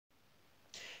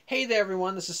Hey there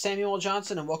everyone, this is Samuel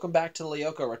Johnson and welcome back to the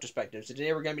Lyoko Retrospectives.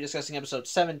 Today we're going to be discussing episode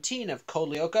 17 of Code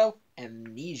Lyoko,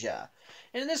 Amnesia.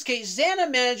 And in this case, Xana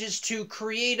manages to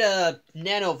create a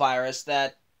nanovirus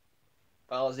that,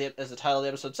 well, as the title of the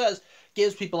episode says,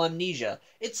 gives people amnesia.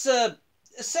 It's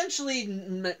essentially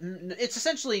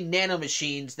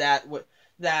nanomachines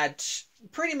that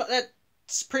pretty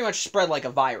much spread like a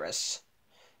virus.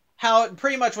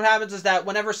 Pretty much what happens is that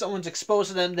whenever someone's exposed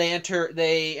to them, they enter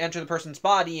the person's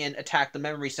body and attack the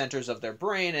memory centers of their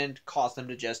brain and cause them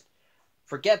to just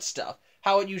forget stuff.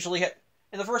 How it usually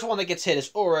and the first one that gets hit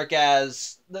is Ulrich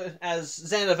as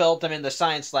Xana developed them in the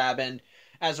science lab, and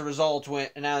as a result, when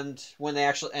all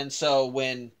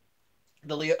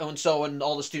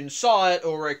the students saw it,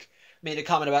 Ulrich made a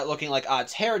comment about looking like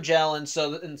Odd's hair gel, and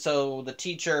so the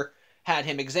teacher had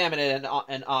him examine it,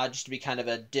 and Odd, just to be kind of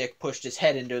a dick, pushed his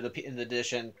head into the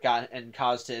dish and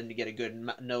caused him to get a good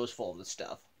nose full of the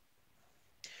stuff.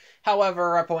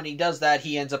 However, when he does that,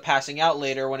 he ends up passing out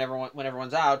later when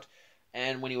everyone's out,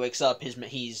 and when he wakes up, his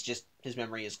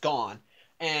memory is gone.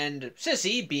 And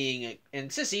Sissy,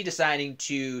 deciding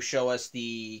to show us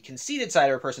the conceited side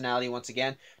of her personality once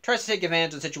again, tries to take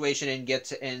advantage of the situation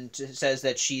and says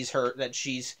that she's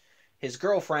his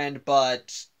girlfriend,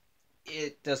 but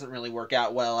it doesn't really work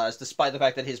out well, as despite the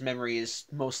fact that his memory is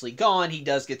mostly gone, he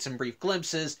does get some brief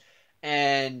glimpses,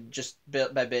 and just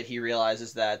bit by bit he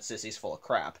realizes that Sissy's full of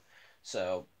crap.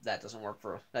 So that doesn't work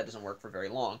for very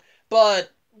long. But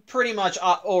pretty much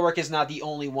Ulrich is not the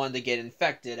only one to get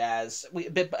infected, as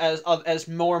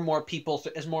more and more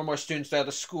students throughout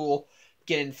the school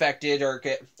get infected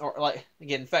get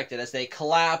infected as they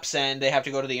collapse and they have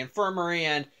to go to the infirmary,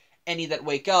 and any that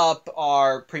wake up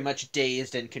are pretty much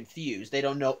dazed and confused. They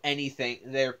don't know anything.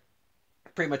 They're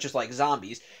pretty much just like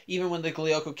zombies. Even when the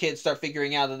Lyoko kids start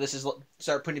figuring out that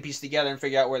start putting pieces together and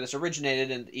figure out where this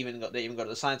originated, and they even go to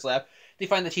the science lab, they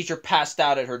find the teacher passed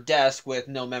out at her desk with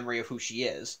no memory of who she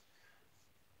is.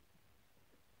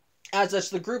 As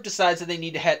such, the group decides that they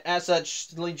need to head.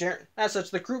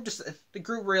 The group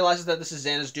realizes that this is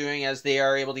Xana's doing, as they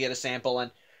are able to get a sample. And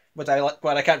what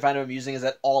I kind of find amusing is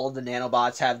that all of the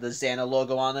nanobots have the Xana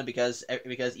logo on them because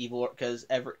every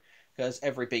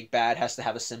big bad has to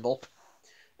have a symbol.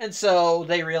 And so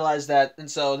they realize they have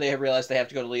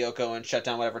to go to Lyoko and shut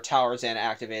down whatever tower Xana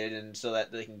activated, and so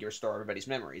that they can restore everybody's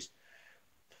memories.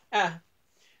 They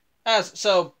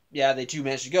do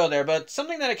manage to go there, but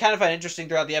something that I kind of find interesting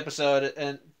throughout the episode,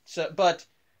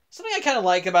 something I kind of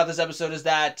like about this episode is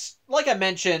that, like I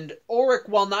mentioned, Ulrich,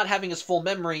 while not having his full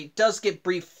memory, does get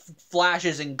brief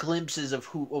flashes and glimpses of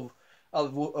who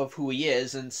he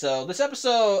is, and so this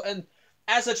episode, and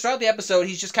as such, throughout the episode,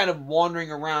 he's just kind of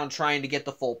wandering around trying to get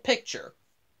the full picture.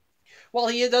 While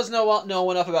he does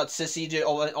know enough about Sissy to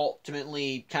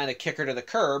ultimately kind of kick her to the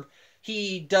curb,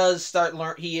 he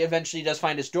eventually does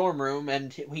find his dorm room,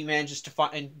 and he manages to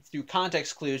find, and through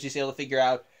context clues, he's able to figure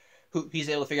out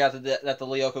that the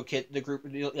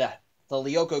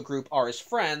Lyoko group are his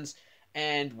friends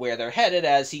and where they're headed,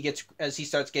 as he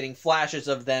starts getting flashes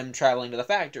of them traveling to the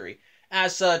factory.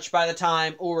 As such, by the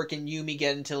time Ulrich and Yumi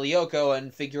get into Lyoko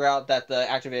and figure out that the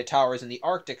activated tower is in the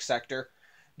Arctic sector,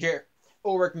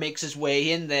 Ulrich makes his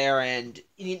way in there, and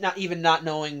not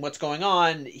knowing what's going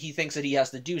on, he thinks that he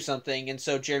has to do something, and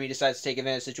so Jeremy decides to take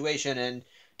advantage of the situation and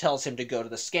tells him to go to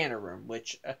the scanner room,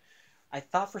 which I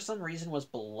thought for some reason was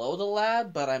below the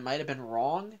lab, but I might have been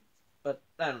wrong. But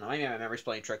I don't know, maybe my memory's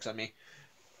playing tricks on me.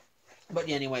 But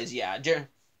anyways, yeah, Jeremy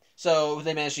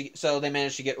managed to send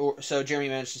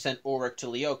Ulrich to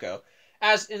Lyoko.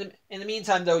 As in the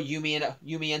meantime, though,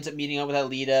 Yumi ends up meeting up with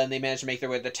Alita, and they manage to make their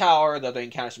way to the tower, though they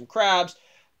encounter some crabs.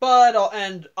 But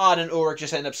Odd and Ulrich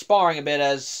just end up sparring a bit,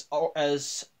 as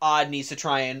Odd needs to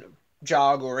try and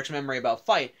jog Ulrich's memory about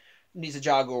fight. Needs to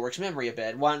jog Ulrich's memory a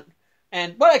bit.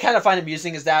 And what I kind of find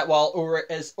amusing is that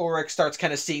Ulrich starts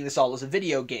kind of seeing this all as a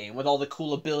video game with all the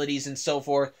cool abilities and so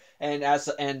forth, and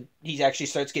he actually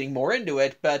starts getting more into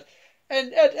it,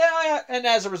 and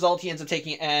as a result, he ends up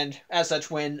taking, and as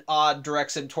such, when Odd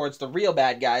directs him towards the real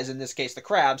bad guys, in this case the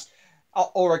crabs,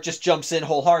 Ulrich just jumps in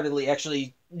wholeheartedly,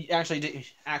 actually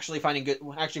finding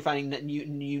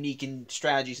unique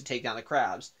strategies to take down the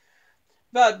crabs.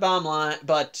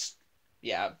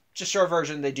 Yeah, just short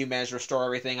version, they do manage to restore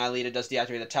everything. Alita does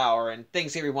deactivate the tower, and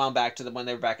things get rewound back to when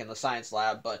they were back in the science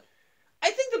lab. But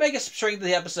I think the biggest strength of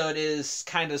the episode is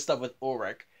kind of stuff with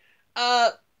Ulrich.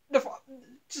 I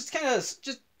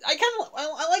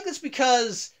like this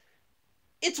because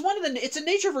it's a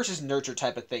nature versus nurture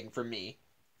type of thing for me.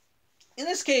 In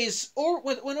this case,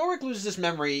 when Ulrich loses his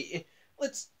memory,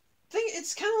 it's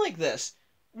kind of like this.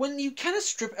 When you kind of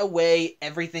strip away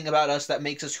everything about us that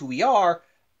makes us who we are,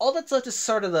 all that's left is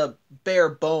sort of the bare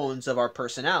bones of our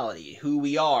personality, who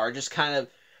we are, just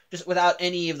without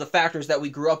any of the factors that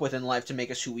we grew up with in life to make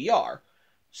us who we are.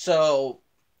 So,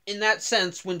 in that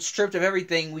sense, when stripped of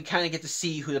everything, we kind of get to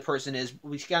see who the person is.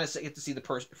 We kind of get to see who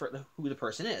the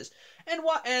person is,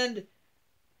 and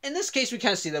in this case, we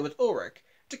kind of see that with Ulrich.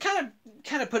 To kind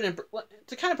of put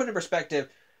in perspective,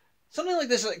 something like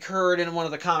this occurred in one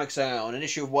of the comics I own, an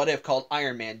issue of What If called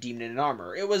Iron Man: Demon in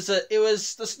Armor. The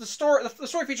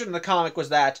story featured in the comic was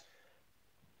that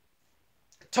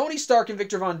Tony Stark and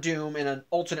Victor Von Doom in an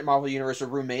alternate Marvel universe are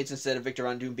roommates instead of Victor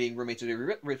Von Doom being roommates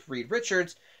with Reed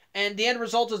Richards. And the end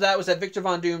result of that was that Victor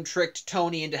Von Doom tricked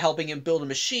Tony into helping him build a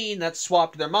machine that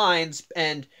swapped their minds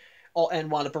and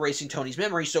wound up erasing Tony's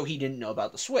memory, so he didn't know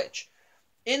about the switch.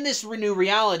 In this new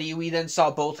reality, we then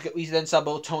saw both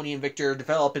Tony and Victor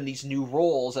develop in these new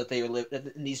roles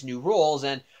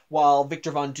and while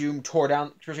Victor Von Doom tore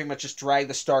down, pretty much just dragged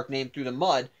the Stark name through the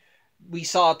mud, we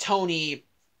saw Tony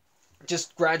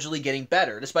just gradually getting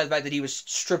better, despite the fact that he was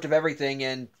stripped of everything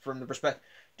and was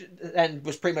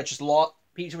pretty much just lost.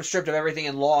 He was stripped of everything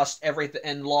and lost everything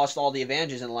and lost all the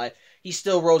advantages in life. He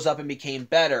still rose up and became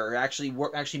better. Actually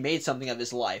made something of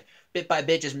his life, bit by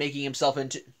bit, just making himself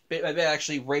into bit by bit,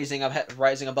 actually rising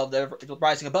above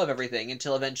everything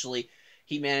until eventually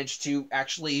he managed to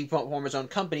actually form his own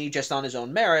company just on his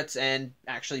own merits and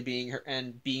actually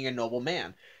being a noble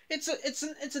man. It's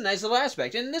a nice little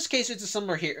aspect. And in this case, it's a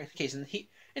similar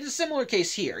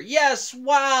case here. Yes,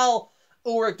 while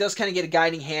Ulrich does kind of get a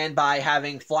guiding hand by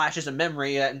having flashes of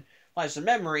memory, at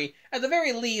the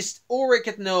very least,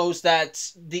 Ulrich knows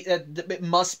that it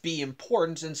must be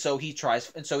important, and so he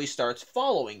starts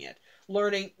following it,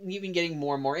 learning, even getting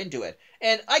more and more into it.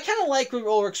 And I kind of like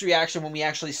Ulrich's reaction when we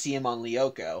actually see him on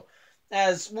Lyoko,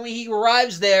 as when he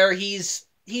arrives there, he's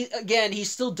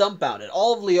still dumbfounded.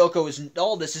 All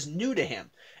of this is new to him.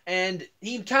 And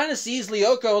he kind of sees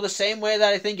Lyoko the same way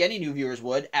that I think any new viewers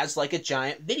would, as like a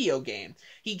giant video game.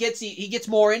 He gets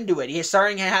more into it. He's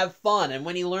starting to have fun, and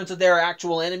when he learns that there are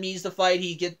actual enemies to fight,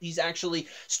 he's actually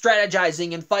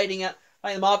strategizing and fighting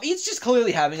them off. He's just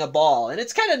clearly having a ball, and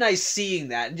it's kind of nice seeing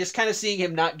that, and just kind of seeing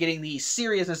him not getting the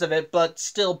seriousness of it, but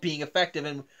still being effective.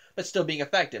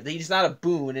 He's not a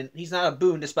boon,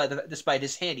 despite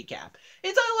his handicap.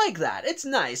 I like that. It's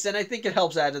nice, and I think it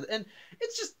helps add to and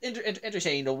it's just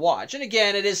entertaining to watch. And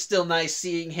again, it is still nice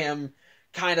seeing him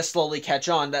kind of slowly catch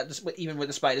on,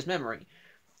 despite his memory.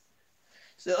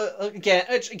 So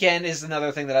again is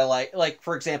another thing that I like. Like,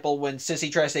 for example, when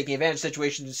Sissy tries taking advantage of the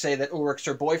situation to say that Ulrich's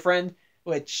her boyfriend,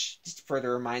 which just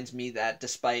further reminds me that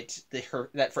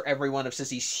that for every one of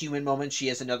Sissy's human moments, she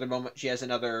has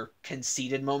another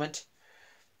conceited moment.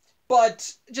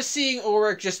 But just seeing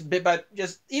Ulrich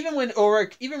even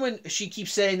when she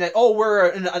keeps saying that, oh, we're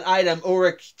an item,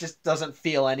 Ulrich just doesn't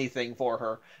feel anything for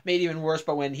her. Made even worse,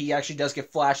 but when he actually does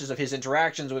get flashes of his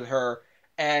interactions with her,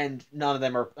 and all of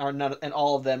them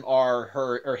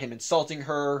are him insulting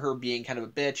her being kind of a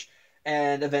bitch.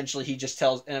 And eventually he just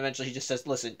says,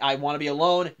 listen, I want to be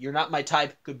alone. You're not my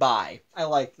type. Goodbye. I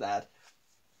liked that.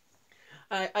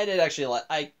 I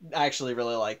actually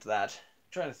really liked that.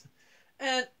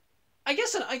 And I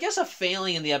guess a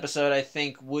failing in the episode, I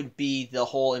think, would be the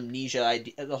whole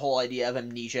idea of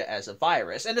amnesia as a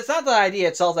virus. And it's not the idea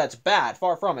itself that's bad.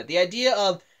 Far from it. The idea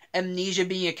of amnesia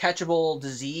being a catchable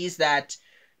disease that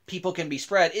people can be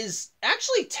spread is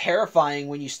actually terrifying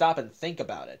when you stop and think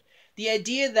about it. The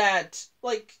idea that,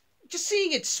 like, just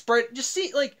seeing it spread,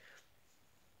 I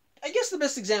guess the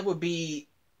best example would be,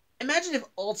 imagine if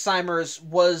Alzheimer's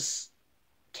was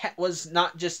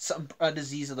not just a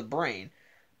disease of the brain,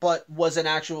 but was an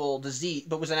actual disease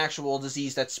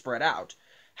that spread out.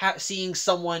 Seeing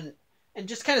someone, and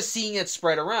just kind of seeing it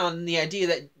spread around, and the idea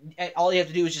that all you have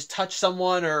to do is just touch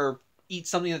someone, or eat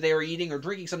something that they were eating, or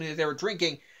drinking something that they were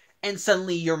drinking, and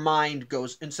suddenly your mind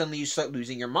goes, and suddenly you start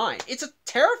losing your mind. It's a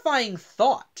terrifying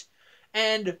thought.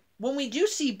 And when we do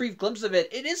see brief glimpses of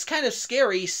it, it is kind of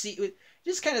scary. It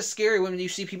is kind of scary when you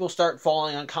see people start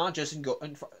falling unconscious and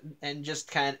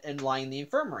lying in the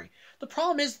infirmary. The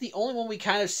problem is the only one we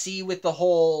kind of see with the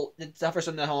whole that suffers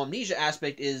from the whole amnesia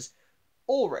aspect is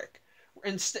Ulrich.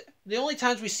 The only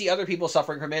times we see other people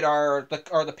suffering from it are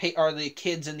the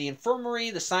kids in the infirmary,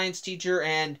 the science teacher,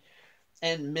 and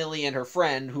Millie and her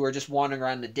friend, who are just wandering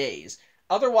around in the daze.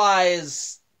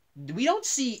 Otherwise, we don't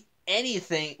see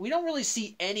anything. We don't really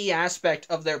see any aspect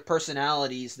of their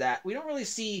personalities we don't really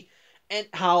see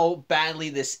how badly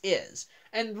this is.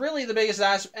 And really the biggest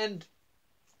aspect, and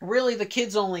really the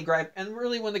kids only gripe, and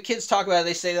really when the kids talk about it,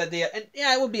 they say that and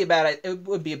yeah, it would be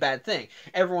a bad thing.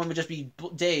 Everyone would just be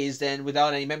dazed, and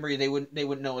without any memory, they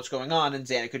wouldn't know what's going on, and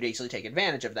Xana could easily take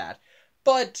advantage of that.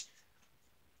 But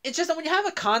it's just that when you have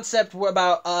a concept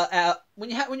about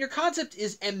when your concept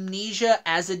is amnesia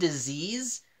as a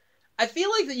disease, I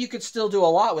feel like that you could still do a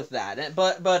lot with that,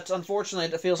 but unfortunately,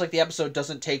 it feels like the episode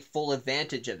doesn't take full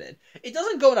advantage of it. It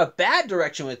doesn't go in a bad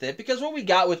direction with it because what we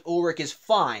got with Ulrich is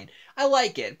fine. I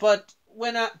like it, but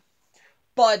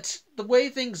the way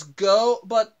things go,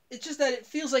 but it's just that it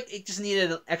feels like it just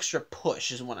needed an extra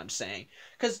push, is what I'm saying.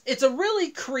 Because it's a really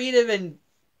creative and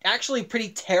actually pretty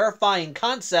terrifying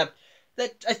concept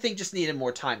that I think just needed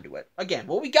more time to it. Again,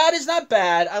 what we got is not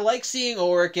bad. I like seeing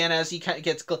Ulrich and as he kind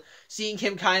of seeing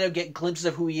him kind of get glimpses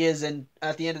of who he is, and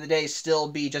at the end of the day,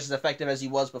 still be just as effective as he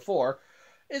was before.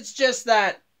 It's just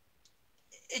that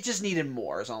it just needed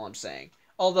more, is all I'm saying.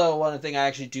 Although one thing I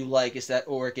actually do like is that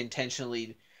Ulrich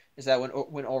intentionally is that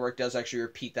when Ulrich does actually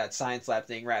repeat that science lab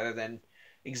thing rather than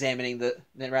examining the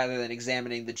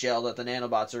gel that the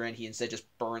nanobots are in, he instead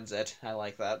just burns it. I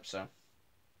like that. So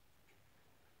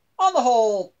on the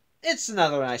whole, it's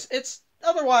another nice. It's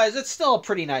otherwise it's still a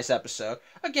pretty nice episode.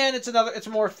 Again, it's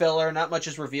more filler. Not much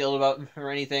is revealed about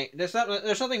or anything. There's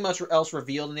nothing much else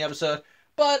revealed in the episode.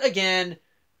 But again,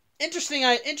 interesting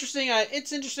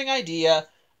idea.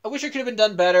 I wish it could have been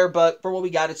done better, but for what we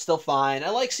got, it's still fine.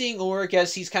 I like seeing Ulrich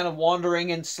as he's kind of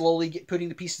wandering and slowly putting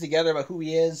the pieces together about who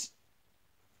he is.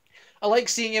 I like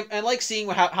seeing him. I like seeing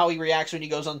how he reacts when he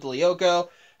goes on to Lyoko.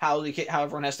 How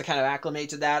everyone has to kind of acclimate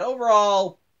to that.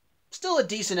 Overall, still a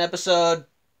decent episode.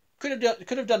 Could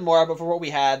have done more, but for what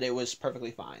we had, it was perfectly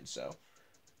fine. So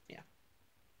yeah,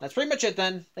 that's pretty much it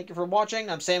then. Thank you for watching.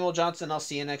 I'm Samuel Johnson. I'll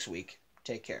see you next week.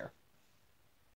 Take care.